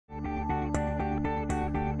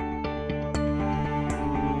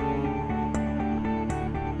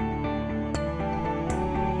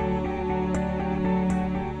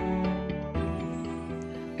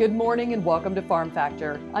Good morning and welcome to Farm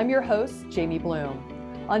Factor. I'm your host, Jamie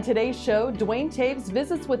Bloom. On today's show, Duane Towes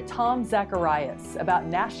visits with Tom Zacharias about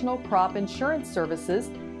National Crop Insurance Services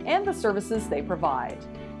and the services they provide.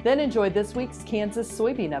 Then enjoy this week's Kansas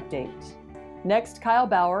Soybean update. Next, Kyle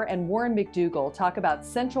Bauer and Warren McDougal talk about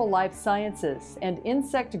Central Life Sciences and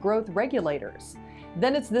insect growth regulators.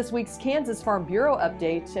 Then it's this week's Kansas Farm Bureau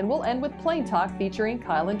update, and we'll end with Plain Talk featuring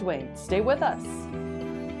Kyle and Duane. Stay with us.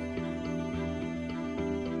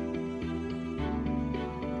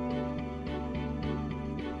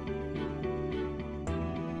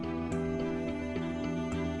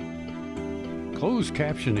 Closed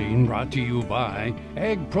captioning brought to you by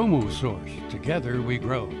Ag Promo Source. Together we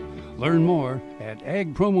grow. Learn more at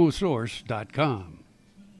agpromosource.com.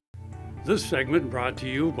 This segment brought to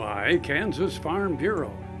you by Kansas Farm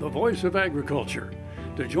Bureau, the voice of agriculture.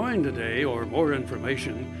 To join today or more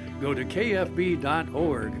information, go to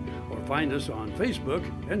kfb.org or find us on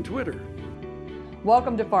Facebook and Twitter.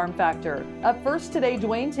 Welcome to Farm Factor. Up first today,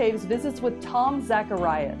 Duane Towes visits with Tom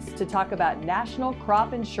Zacharias to talk about National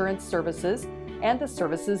Crop Insurance Services and the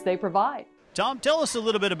services they provide. Tom, tell us a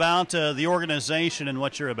little bit about the organization and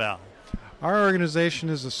what you're about. Our organization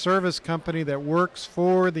is a service company that works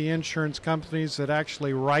for the insurance companies that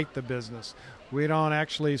actually write the business. We don't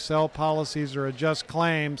actually sell policies or adjust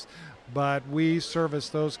claims, but we service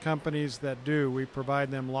those companies that do. We provide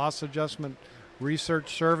them loss adjustment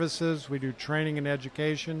research services. We do training and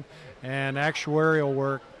education and actuarial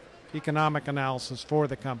work, economic analysis for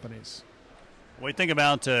the companies. When we think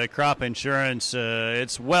about crop insurance,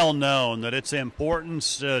 it's well known that its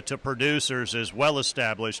importance to producers is well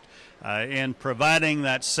established in providing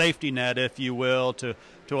that safety net, if you will, to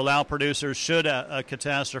allow producers, should a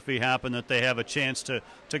catastrophe happen, that they have a chance to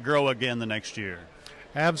grow again the next year.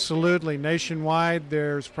 Absolutely. Nationwide,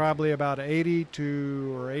 there's probably about 80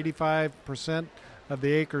 to or 85% of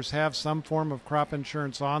the acres have some form of crop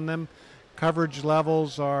insurance on them. Coverage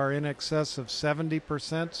levels are in excess of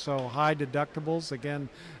 70%, so high deductibles, again,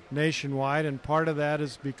 nationwide. And part of that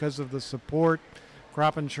is because of the support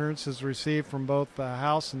crop insurance has received from both the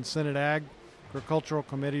House and Senate agricultural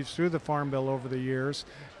committees through the Farm Bill over the years,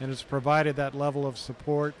 and has provided that level of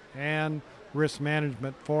support and risk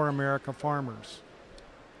management for America farmers.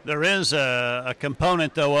 There is a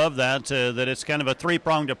component, though, of that, that it's kind of a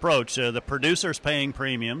three-pronged approach. The producers paying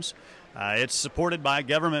premiums. It's supported by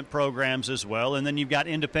government programs as well, and then you've got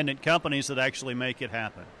independent companies that actually make it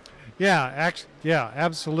happen. Yeah,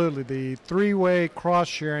 absolutely. The three-way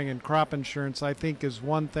cross-sharing in crop insurance, I think, is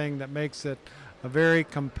one thing that makes it a very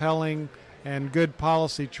compelling and good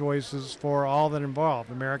policy choices for all that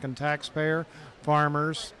involved, American taxpayer,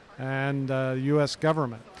 farmers, and U.S.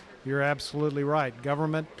 government. You're absolutely right.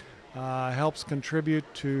 Government helps contribute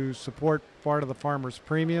to support part of the farmer's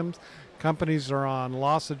premiums. Companies are on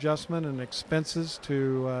loss adjustment and expenses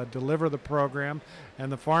to deliver the program,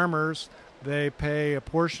 and the farmers, they pay a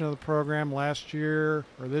portion of the program. Last year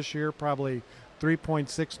or this year, probably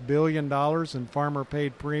 $3.6 billion in farmer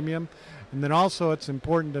paid premium. And then also it's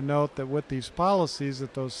important to note that with these policies,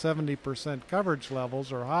 at those 70% coverage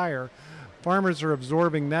levels or higher, farmers are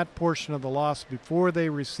absorbing that portion of the loss before they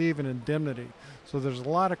receive an indemnity. So there's a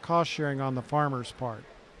lot of cost sharing on the farmer's part.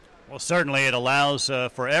 Well, certainly it allows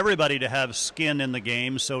for everybody to have skin in the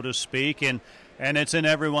game, so to speak, and it's in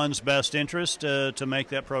everyone's best interest to make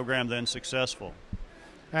that program then successful.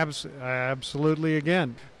 Absolutely.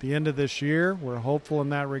 Again, at the end of this year, we're hopeful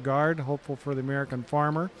in that regard, hopeful for the American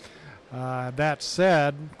farmer. That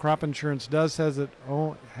said, crop insurance does has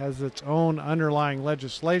its own underlying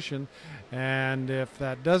legislation, and if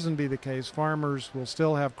that doesn't be the case, farmers will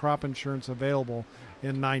still have crop insurance available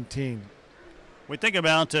in 19. We think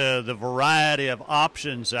about the variety of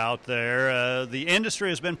options out there. The industry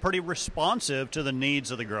has been pretty responsive to the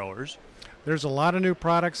needs of the growers. There's a lot of new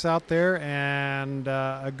products out there and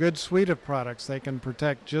a good suite of products. They can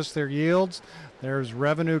protect just their yields. There's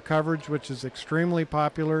revenue coverage, which is extremely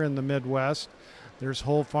popular in the Midwest. There's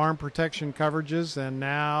whole farm protection coverages, and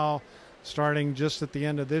now starting just at the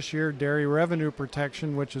end of this year, dairy revenue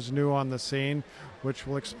protection, which is new on the scene, which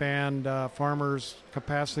will expand farmers'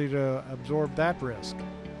 capacity to absorb that risk.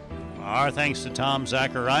 Our thanks to Tom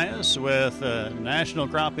Zacharias with National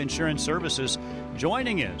Crop Insurance Services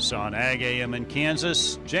joining us on Ag AM in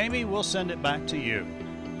Kansas. Jamie, we'll send it back to you.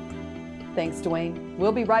 Thanks, Duane.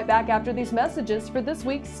 We'll be right back after these messages for this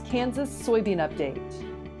week's Kansas Soybean Update.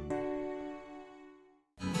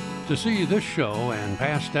 To see this show and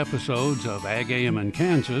past episodes of Ag AM in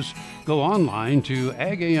Kansas, go online to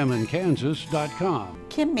agaminkansas.com.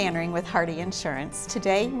 Kim Mannering with Hardy Insurance.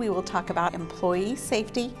 Today we will talk about employee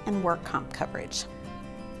safety and work comp coverage.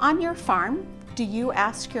 On your farm, Do you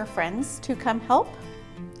ask your friends to come help?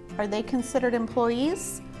 Are they considered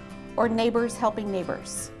employees or neighbors helping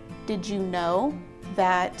neighbors? Did you know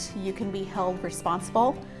that you can be held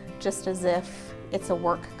responsible just as if it's a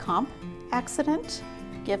work comp accident?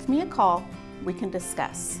 Give me a call. We can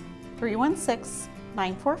discuss.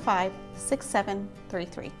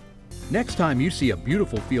 316-945-6733. Next time you see a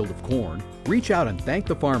beautiful field of corn, reach out and thank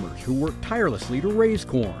the farmers who work tirelessly to raise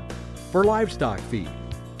corn for livestock feed,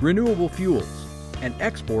 renewable fuels, and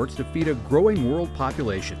exports to feed a growing world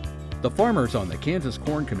population. The farmers on the Kansas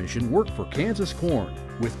Corn Commission work for Kansas Corn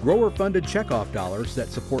with grower-funded checkoff dollars that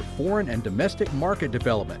support foreign and domestic market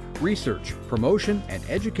development, research, promotion, and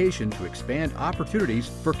education to expand opportunities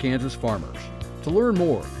for Kansas farmers. To learn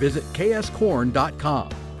more, visit kscorn.com.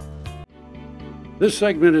 This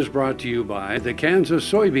segment is brought to you by the Kansas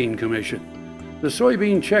Soybean Commission, the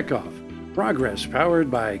Soybean Checkoff, progress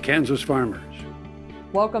powered by Kansas farmers.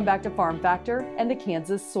 Welcome back to Farm Factor and the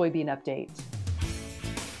Kansas Soybean Update.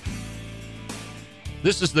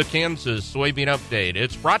 This is the Kansas Soybean Update.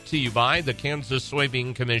 It's brought to you by the Kansas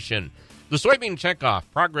Soybean Commission. The Soybean Checkoff,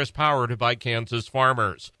 progress powered by Kansas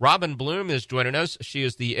farmers. Robin Bloom is joining us. She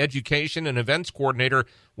is the Education and Events Coordinator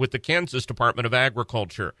with the Kansas Department of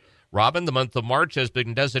Agriculture. Robin, the month of March has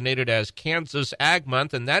been designated as Kansas Ag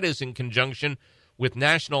Month, and that is in conjunction with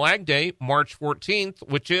National Ag Day, March 14th,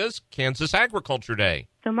 which is Kansas Agriculture Day.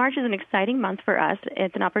 So March is an exciting month for us.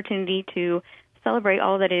 It's an opportunity to celebrate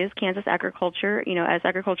all that is Kansas agriculture. You know, as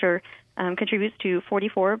agriculture contributes to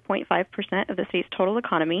 44.5% of the state's total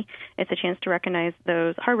economy, it's a chance to recognize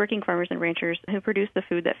those hardworking farmers and ranchers who produce the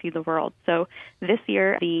food that feed the world. So this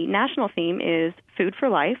year, the national theme is Food for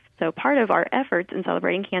Life. So part of our efforts in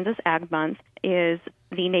celebrating Kansas Ag Month is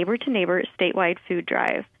the Neighbor to Neighbor statewide food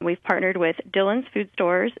drive. We've partnered with Dillon's Food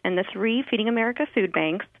Stores and the 3 Feeding America food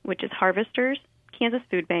banks, which is Harvesters, Kansas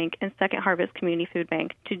Food Bank, and Second Harvest Community Food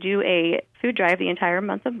Bank, to do a food drive the entire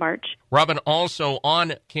month of March. Robin, also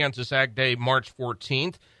on Kansas Ag Day, March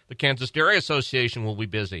 14th, the Kansas Dairy Association will be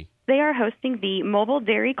busy. They are hosting the mobile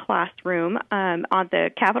dairy classroom on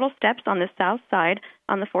the Capitol steps on the south side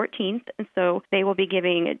on the 14th. And so they will be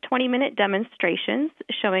giving 20-minute demonstrations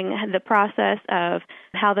showing the process of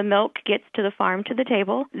how the milk gets to the farm to the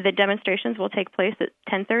table. The demonstrations will take place at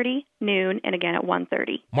 10:30, noon, and again at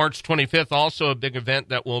 1:30. March 25th, also a big event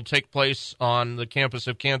that will take place on the campus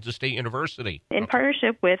of Kansas State University. In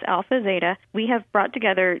partnership with Alpha Zeta, we have brought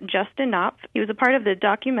together Justin Knopf. He was a part of the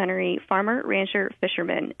documentary Farmer, Rancher,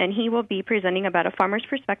 Fisherman, and he will be presenting about a farmer's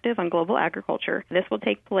perspective on global agriculture. This will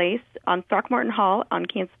take place on Throckmorton Hall on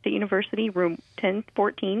Kansas State University, room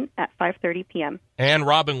 1014 at 5:30 p.m. And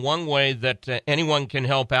Robin, one way that anyone can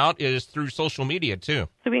help out is through social media, too.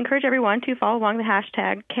 So we encourage everyone to follow along the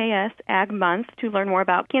hashtag KSAgMonth to learn more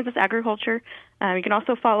about Kansas agriculture. You can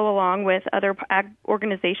also follow along with other ag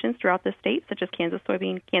organizations throughout the state, such as Kansas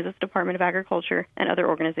Soybean, Kansas Department of Agriculture, and other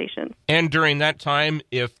organizations. And during that time,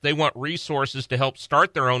 if they want resources to help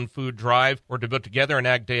start their own food drive or to put together an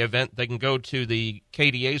Ag Day event, they can go to the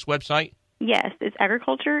KDA's website? Yes, it's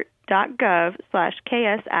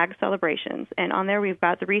agriculture.gov/KSAgCelebrations. And on there we've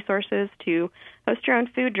got the resources to host your own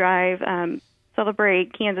food drive,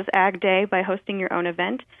 celebrate Kansas Ag Day by hosting your own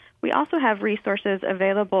event. We also have resources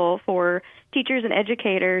available for teachers and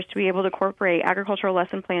educators to be able to incorporate agricultural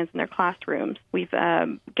lesson plans in their classrooms. We've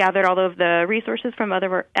gathered all of the resources from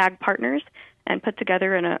other ag partners and put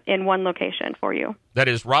together in one location for you. That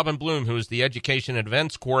is Robin Bloom, who is the Education and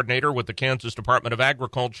Events Coordinator with the Kansas Department of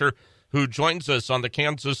Agriculture, who joins us on the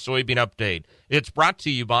Kansas Soybean Update. It's brought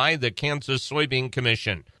to you by the Kansas Soybean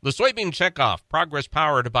Commission. The Soybean Checkoff, progress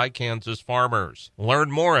powered by Kansas farmers.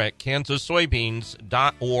 Learn more at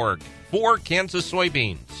kansassoybeans.org. For Kansas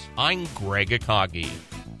Soybeans, I'm Greg Akagi.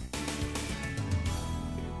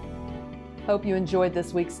 Hope you enjoyed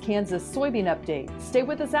this week's Kansas Soybean Update. Stay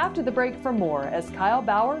with us after the break for more as Kyle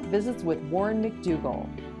Bauer visits with Warren McDougal.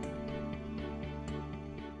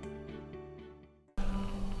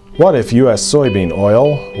 What if U.S. soybean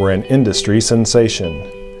oil were an industry sensation?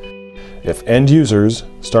 If end users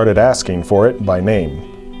started asking for it by name?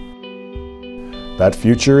 That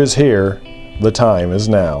future is here, the time is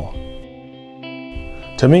now.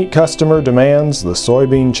 To meet customer demands, the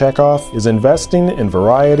Soybean Checkoff is investing in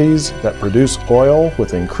varieties that produce oil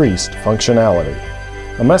with increased functionality.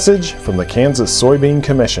 A message from the Kansas Soybean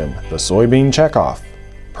Commission, the Soybean Checkoff,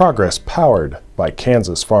 progress powered by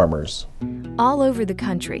Kansas farmers. All over the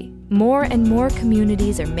country, more and more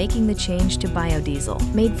communities are making the change to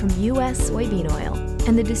biodiesel made from U.S. soybean oil.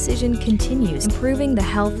 And the decision continues, improving the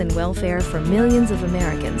health and welfare for millions of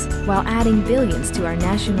Americans while adding billions to our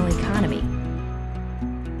national economy.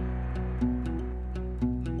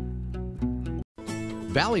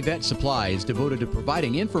 Valley Vet Supply is devoted to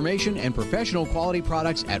providing information and professional quality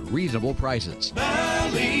products at reasonable prices.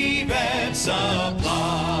 Valley Vet Supply.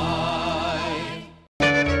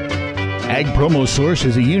 Ag Promo Source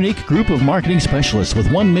is a unique group of marketing specialists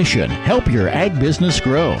with one mission: help your ag business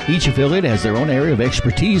grow. Each affiliate has their own area of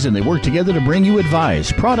expertise, and they work together to bring you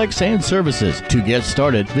advice, products, and services. To get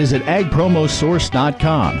started, visit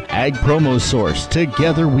agpromosource.com. Ag Promo Source.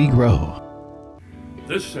 Together we grow.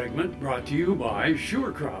 This segment brought to you by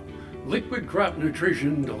Sure Crop, liquid crop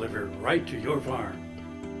nutrition delivered right to your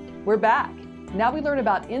farm. We're back. Now we learn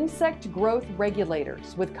about insect growth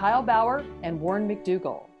regulators with Kyle Bauer and Warren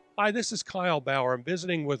McDougal. Hi, this is Kyle Bauer. I'm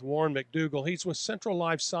visiting with Warren McDougal. He's with Central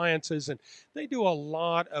Life Sciences, and they do a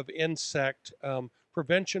lot of insect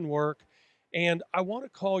prevention work. And I want to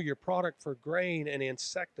call your product for grain an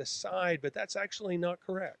insecticide, but that's actually not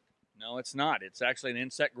correct. No, it's not. It's actually an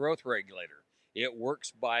insect growth regulator. It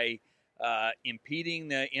works by impeding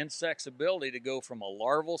the insect's ability to go from a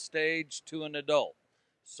larval stage to an adult.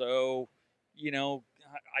 So, you know,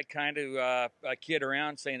 I kind of kid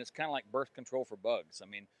around saying it's kind of like birth control for bugs. I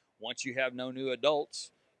mean, once you have no new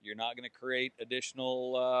adults, you're not going to create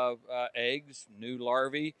additional eggs, new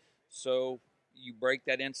larvae, so you break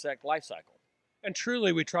that insect life cycle. And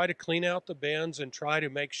truly, we try to clean out the bins and try to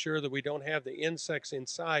make sure that we don't have the insects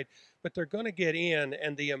inside, but they're going to get in,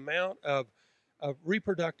 and the amount of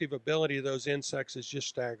reproductive ability of those insects is just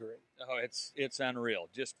staggering. Oh, it's unreal.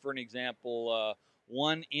 Just for an example,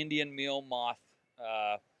 one Indian meal moth,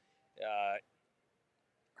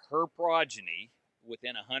 her progeny,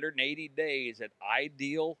 within 180 days at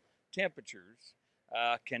ideal temperatures,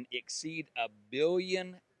 can exceed 1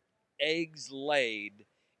 billion eggs laid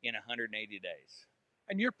in 180 days.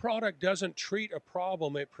 And your product doesn't treat a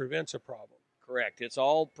problem, it prevents a problem. Correct. It's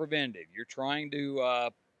all preventive. You're trying to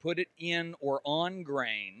put it in or on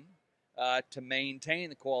grain to maintain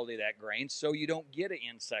the quality of that grain so you don't get an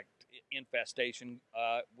insect infestation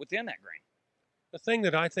within that grain. The thing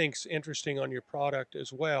that I think is interesting on your product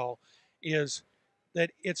as well is that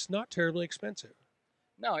it's not terribly expensive.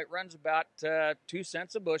 No, it runs about 2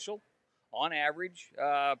 cents a bushel on average.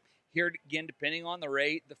 Here again, depending on the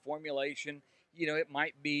rate, the formulation, you know, it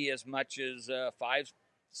might be as much as 5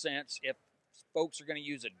 cents if folks are going to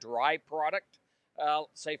use a dry product,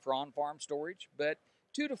 say for on-farm storage. But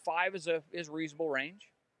 2 to 5 is a reasonable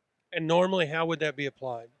range. And normally, how would that be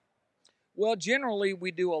applied? Well, generally,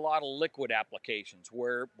 we do a lot of liquid applications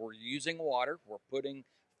where we're using water. We're putting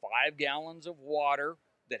 5 gallons of water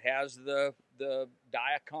that has the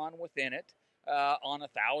Diacon within it on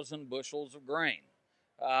 1,000 bushels of grain.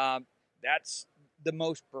 That's the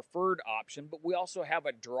most preferred option, but we also have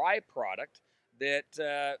a dry product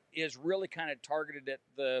that is really kind of targeted at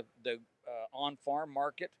the on-farm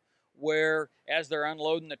market, where as they're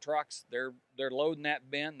unloading the trucks, they're loading that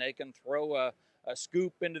bin, they can throw a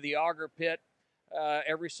scoop into the auger pit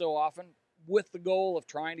every so often, with the goal of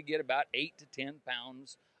trying to get about 8 to 10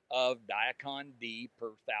 pounds of Diacon D per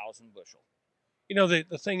 1,000 bushel. You know,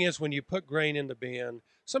 the thing is, when you put grain in the bin,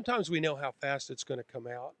 sometimes we know how fast it's going to come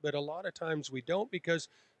out, but a lot of times we don't, because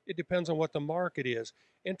it depends on what the market is.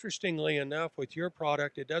 Interestingly enough, with your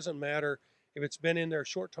product, it doesn't matter if it's been in there a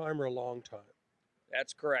short time or a long time.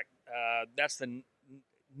 That's correct. That's the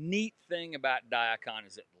neat thing about Diacon,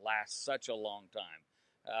 is it lasts such a long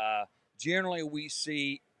time. Generally, we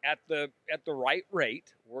see at the right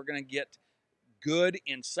rate, we're going to get good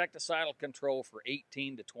insecticidal control for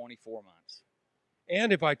 18 to 24 months.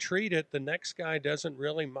 And if I treat it, the next guy doesn't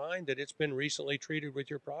really mind that it's been recently treated with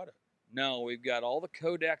your product. No, we've got all the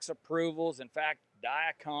Codex approvals. In fact,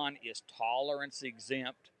 Diacon is tolerance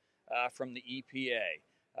exempt from the EPA.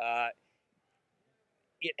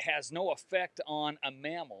 It has no effect on a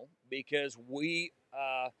mammal because we're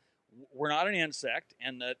not an insect,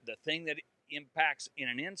 and the thing that impacts in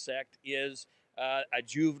an insect is a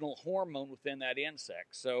juvenile hormone within that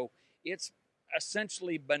insect. So it's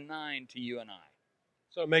essentially benign to you and I.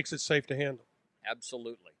 So it makes it safe to handle.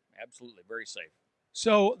 Absolutely. Absolutely. Very safe.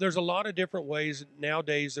 So there's a lot of different ways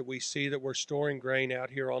nowadays that we see that we're storing grain out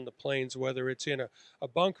here on the plains, whether it's in a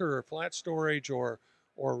bunker or flat storage or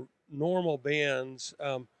normal bins.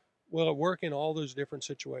 Will it work in all those different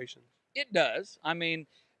situations? It does. I mean,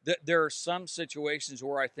 there are some situations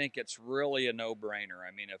where I think it's really a no-brainer.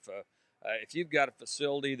 I mean, if you've got a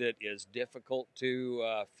facility that is difficult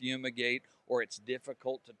to fumigate, or it's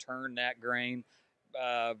difficult to turn that grain,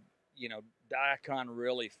 you know, Diacon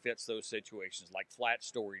really fits those situations, like flat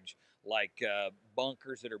storage, like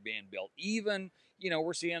bunkers that are being built. Even, you know,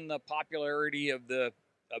 we're seeing the popularity of the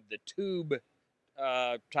tube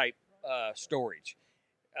type storage.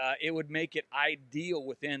 it would make it ideal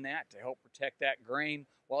within that to help protect that grain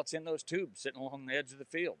while it's in those tubes sitting along the edge of the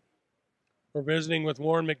field. We're visiting with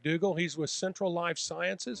Warren McDougal. He's with Central Life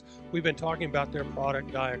Sciences. We've been talking about their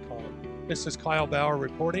product, Diacon. This is Kyle Bauer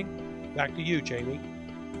reporting. Back to you, Jamie.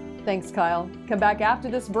 Thanks, Kyle. Come back after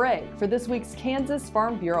this break for this week's Kansas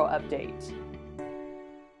Farm Bureau update.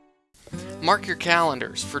 Mark your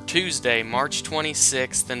calendars for Tuesday, March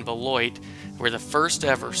 26th in Beloit, where the first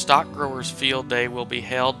ever Stock Growers Field Day will be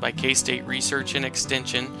held by K-State Research and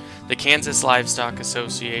Extension, the Kansas Livestock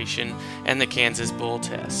Association, and the Kansas Bull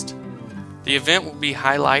Test. The event will be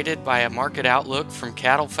highlighted by a market outlook from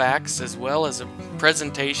Cattle Facts, as well as a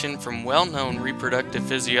presentation from well-known reproductive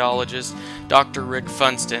physiologist Dr. Rick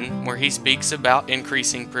Funston, where he speaks about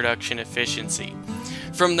increasing production efficiency.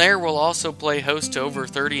 From there, we'll also play host to over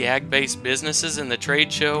 30 ag-based businesses in the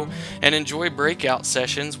trade show and enjoy breakout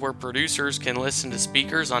sessions where producers can listen to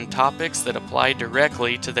speakers on topics that apply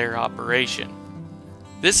directly to their operation.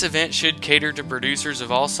 This event should cater to producers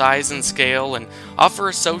of all size and scale and offer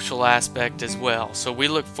a social aspect as well, so we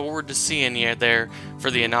look forward to seeing you there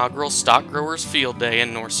for the inaugural Stock Growers Field Day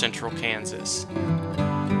in North Central Kansas.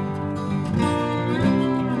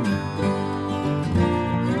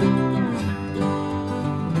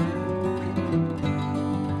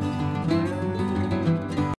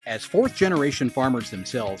 As fourth-generation farmers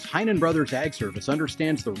themselves, Heinen Brothers Ag Service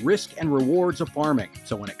understands the risk and rewards of farming.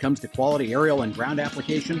 So when it comes to quality aerial and ground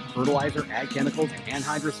application, fertilizer, ag chemicals, and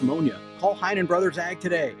anhydrous ammonia, call Heinen Brothers Ag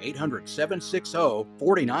today,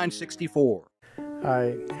 800-760-4964.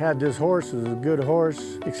 I had this horse. It was a good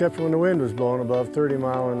horse, except when the wind was blowing above 30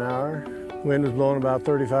 miles an hour. Wind was blowing about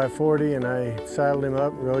 35, 40, and I saddled him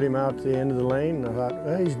up, rode him out to the end of the lane, and I thought,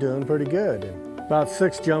 well, he's doing pretty good. And about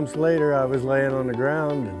 6 jumps later, I was laying on the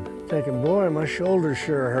ground and thinking, boy, my shoulders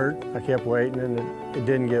sure hurt. I kept waiting, and it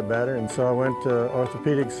didn't get better, and so I went to an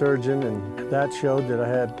orthopedic surgeon, and that showed that I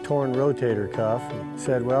had torn rotator cuff. And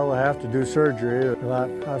said, well, I have to do surgery.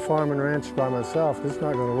 I farm and ranch by myself. This is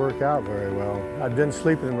not going to work out very well. I'd been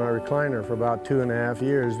sleeping in my recliner for about 2.5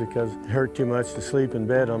 years because it hurt too much to sleep in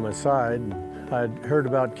bed on my side. I'd heard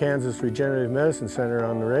about Kansas Regenerative Medicine Center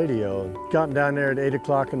on the radio. Gotten down there at 8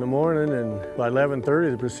 o'clock in the morning, and by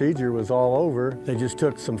 11:30 the procedure was all over. They just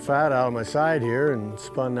took some fat out of my side here and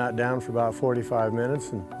spun that down for about 45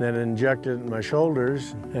 minutes and then injected it in my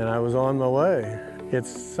shoulders, and I was on my way. It's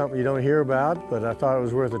something you don't hear about, but I thought it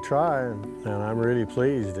was worth a try, and I'm really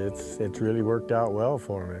pleased. It's really worked out well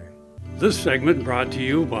for me. This segment brought to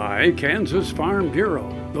you by Kansas Farm Bureau,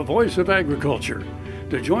 the voice of agriculture.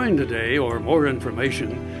 To join today or more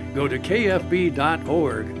information, go to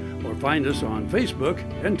kfb.org or find us on Facebook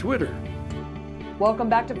and Twitter. Welcome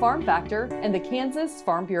back to Farm Factor and the Kansas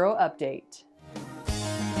Farm Bureau update.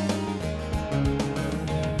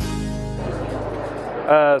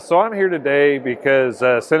 So I'm here today because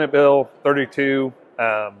Senate Bill 32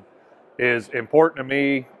 is important to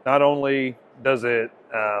me. Not only does it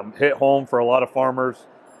hit home for a lot of farmers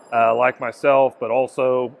like myself, but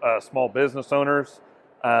also small business owners.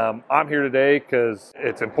 I'm here today because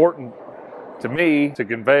it's important to me to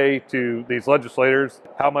convey to these legislators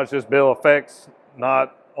how much this bill affects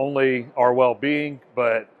not only our well-being,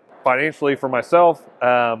 but financially for myself.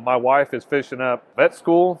 My wife is finishing up vet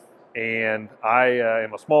school, and I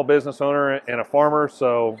am a small business owner and a farmer,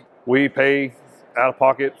 so we pay out of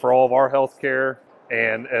pocket for all of our health care.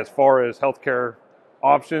 And as far as health care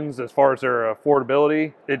options, as far as their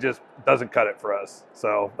affordability, it just doesn't cut it for us.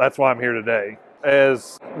 So that's why I'm here today.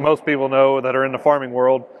 As most people know that are in the farming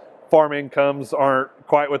world, farm incomes aren't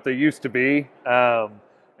quite what they used to be.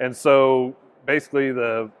 And so basically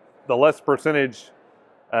the less percentage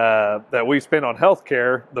that we spend on health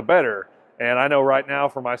care, the better. And I know right now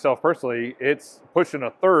for myself personally, it's pushing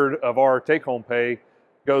 1/3 of our take-home pay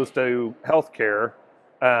goes to health care,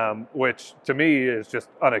 which to me is just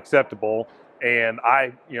unacceptable. And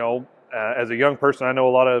I, as a young person, I know a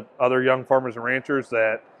lot of other young farmers and ranchers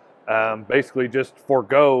that basically just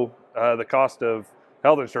forego the cost of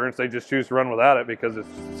health insurance. They just choose to run without it because it's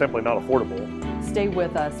simply not affordable. Stay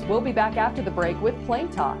with us. We'll be back after the break with Plain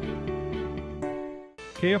Talk.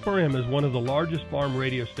 KFRM is one of the largest farm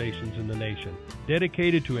radio stations in the nation,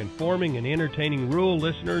 dedicated to informing and entertaining rural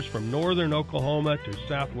listeners from northern Oklahoma to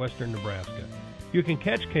southwestern Nebraska. You can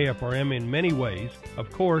catch KFRM in many ways.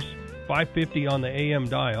 Of course, 550 on the AM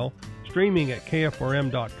dial, streaming at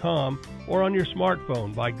kfrm.com, or on your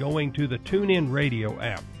smartphone by going to the TuneIn Radio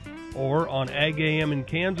app, or on Ag AM in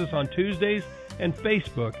Kansas on Tuesdays and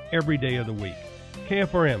Facebook every day of the week.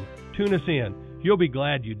 KFRM, tune us in. You'll be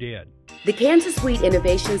glad you did. The Kansas Wheat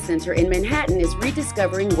Innovation Center in Manhattan is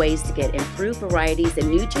rediscovering ways to get improved varieties and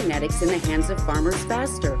new genetics in the hands of farmers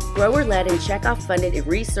faster. Grower-led and checkoff-funded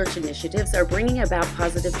research initiatives are bringing about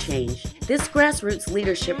positive change. This grassroots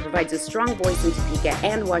leadership provides a strong voice in Topeka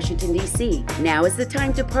and Washington, D.C. Now is the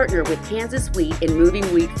time to partner with Kansas Wheat in moving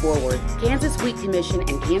wheat forward. Kansas Wheat Commission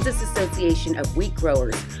and Kansas Association of Wheat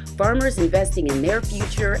Growers. Farmers investing in their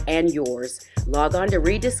future and yours. Log on to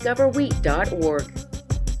rediscoverwheat.org.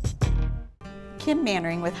 Kim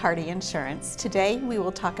Mannering with Hardy Insurance. Today we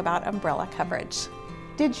will talk about umbrella coverage.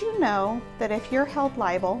 Did you know that if you're held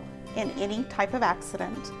liable in any type of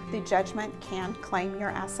accident, the judgment can claim your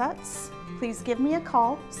assets? Please give me a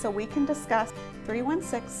call so we can discuss.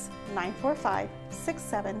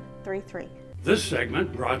 316-945-6733. This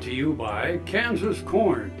segment brought to you by Kansas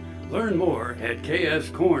Corn. Learn more at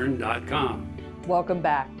kscorn.com. Welcome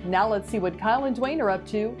back. Now let's see what Kyle and Duane are up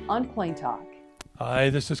to on Plain Talk. Hi,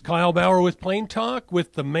 this is Kyle Bauer with Plain Talk,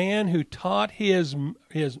 with the man who taught his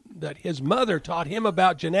mother taught him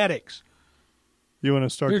about genetics. You want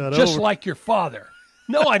to start You're that just over? like your father.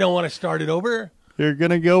 No, I don't want to start it over. You're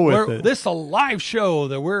going to go with it. This is a live show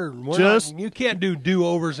that we're not, you can't do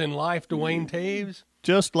do-overs in life, Duane Towes.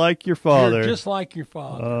 Just like your father. You're just like your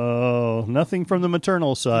father. Oh, nothing from the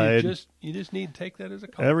maternal side. You just need to take that as a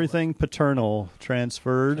compliment. Everything paternal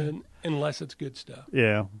transferred. Unless it's good stuff.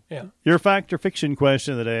 Yeah. Yeah. Your fact or fiction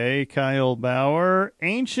question of the day, Kyle Bauer.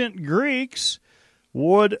 Ancient Greeks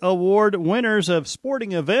would award winners of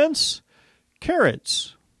sporting events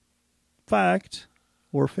carrots. Fact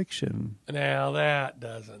or fiction? Now that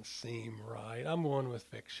doesn't seem right. I'm going with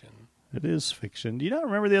fiction. It is fiction. Do you not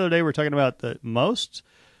remember the other day we were talking about that most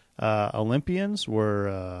Olympians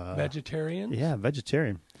were vegetarians? Yeah,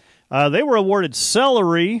 vegetarian. They were awarded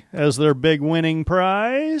celery as their big winning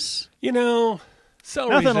prize. You know,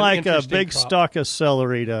 celery. Nothing like a big stalk of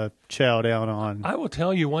celery to chow down on. I will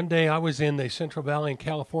tell you, one day I was in the Central Valley in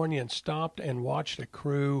California and stopped and watched a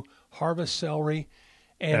crew harvest celery,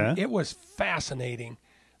 and it was fascinating.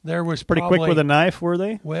 There was pretty quick with a knife, were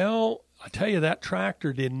they? Well, I tell you, that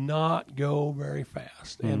tractor did not go very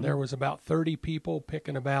fast, and there was about 30 people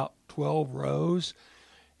picking about 12 rows.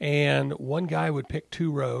 And one guy would pick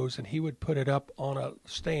 2 rows, and he would put it up on a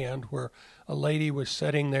stand where a lady was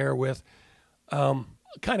sitting there with kind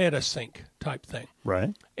of at a sink type thing.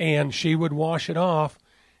 Right. And she would wash it off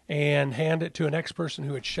and hand it to an next person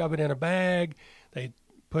who would shove it in a bag. They'd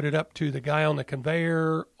put it up to the guy on the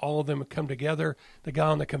conveyor. All of them would come together. The guy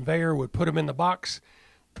on the conveyor would put them in the box.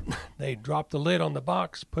 They'd drop the lid on the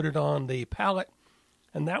box, put it on the pallet,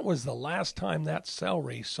 and that was the last time that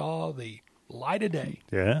celery saw the light of day.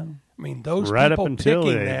 Yeah. I mean, those right people up until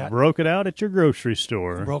picking they that broke it out at your grocery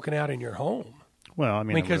store. broke it out in your home. Well, I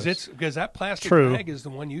mean, because that plastic bag is the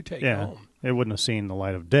one you take home. It wouldn't have seen the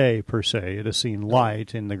light of day per se. It'd have seen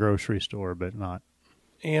light in the grocery store, but not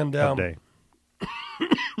of day.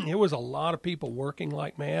 It was a lot of people working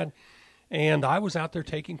like mad, and I was out there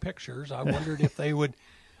taking pictures. I wondered if they would.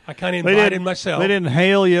 I kind of invited myself. They didn't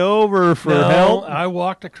hail you over for help? I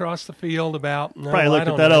walked across the field about. Probably looked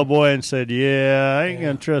at that old boy and said, "Yeah, I ain't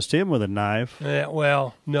gonna trust him with a knife."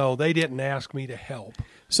 Well, no, they didn't ask me to help.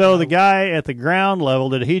 So the guy at the ground level,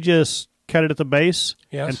 did he just cut it at the base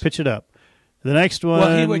and pitch it up? The next one,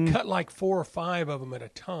 well, he would cut like 4 or 5 of them at a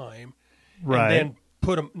time, right? And then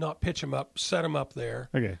put them, not pitch them up, set them up there.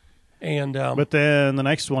 Okay. And but then the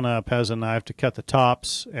next one up has a knife to cut the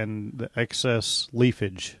tops and the excess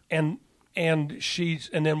leafage. And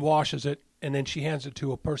then washes it, and then she hands it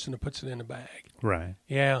to a person who puts it in a bag. Right.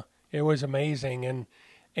 Yeah, it was amazing.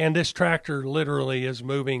 And this tractor literally is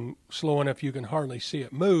moving slow enough you can hardly see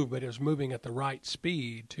it move, but it's moving at the right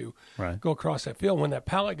speed to go across that field. When that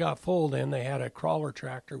pallet got full, then they had a crawler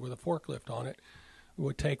tractor with a forklift on it who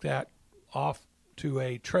would take that off to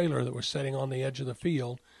a trailer that was sitting on the edge of the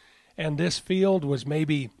field. And this field was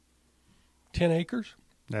maybe 10 acres.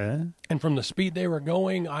 Yeah. And from the speed they were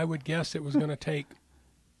going, I would guess it was going to take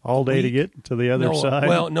all day to get to the other side.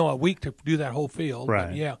 Well, no, a week to do that whole field. Right.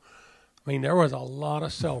 But yeah. I mean, there was a lot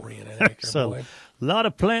of celery in an acre, boy. A lot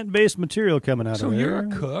of plant-based material coming out of there. So you're a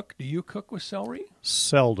cook. Do you cook with celery?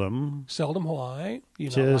 Seldom. Seldom. Why? You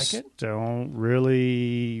Just not like it? Don't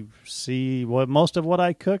really see most of what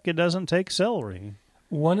I cook. It doesn't take celery.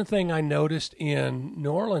 One thing I noticed in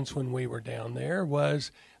New Orleans when we were down there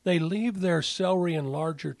was they leave their celery in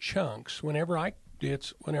larger chunks. Whenever I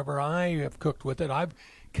have cooked with it, I've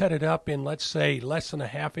cut it up in, let's say, less than a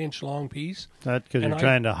half-inch long piece. That because you're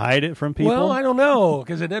trying to hide it from people? Well, I don't know,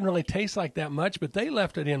 because it didn't really taste like that much, but they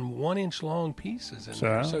left it in 1-inch long pieces in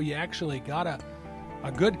there. So you actually got a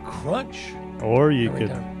good crunch. Or you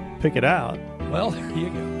could pick it out. Well, there you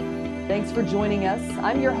go. Thanks for joining us.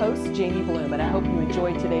 I'm your host, Jamie Bloom, and I hope you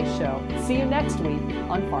enjoyed today's show. See you next week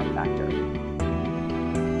on Farm Factor.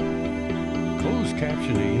 Closed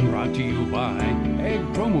captioning brought to you by Ag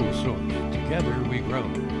Promo Source. Together we grow.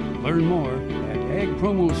 Learn more at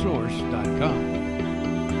agpromosource.com.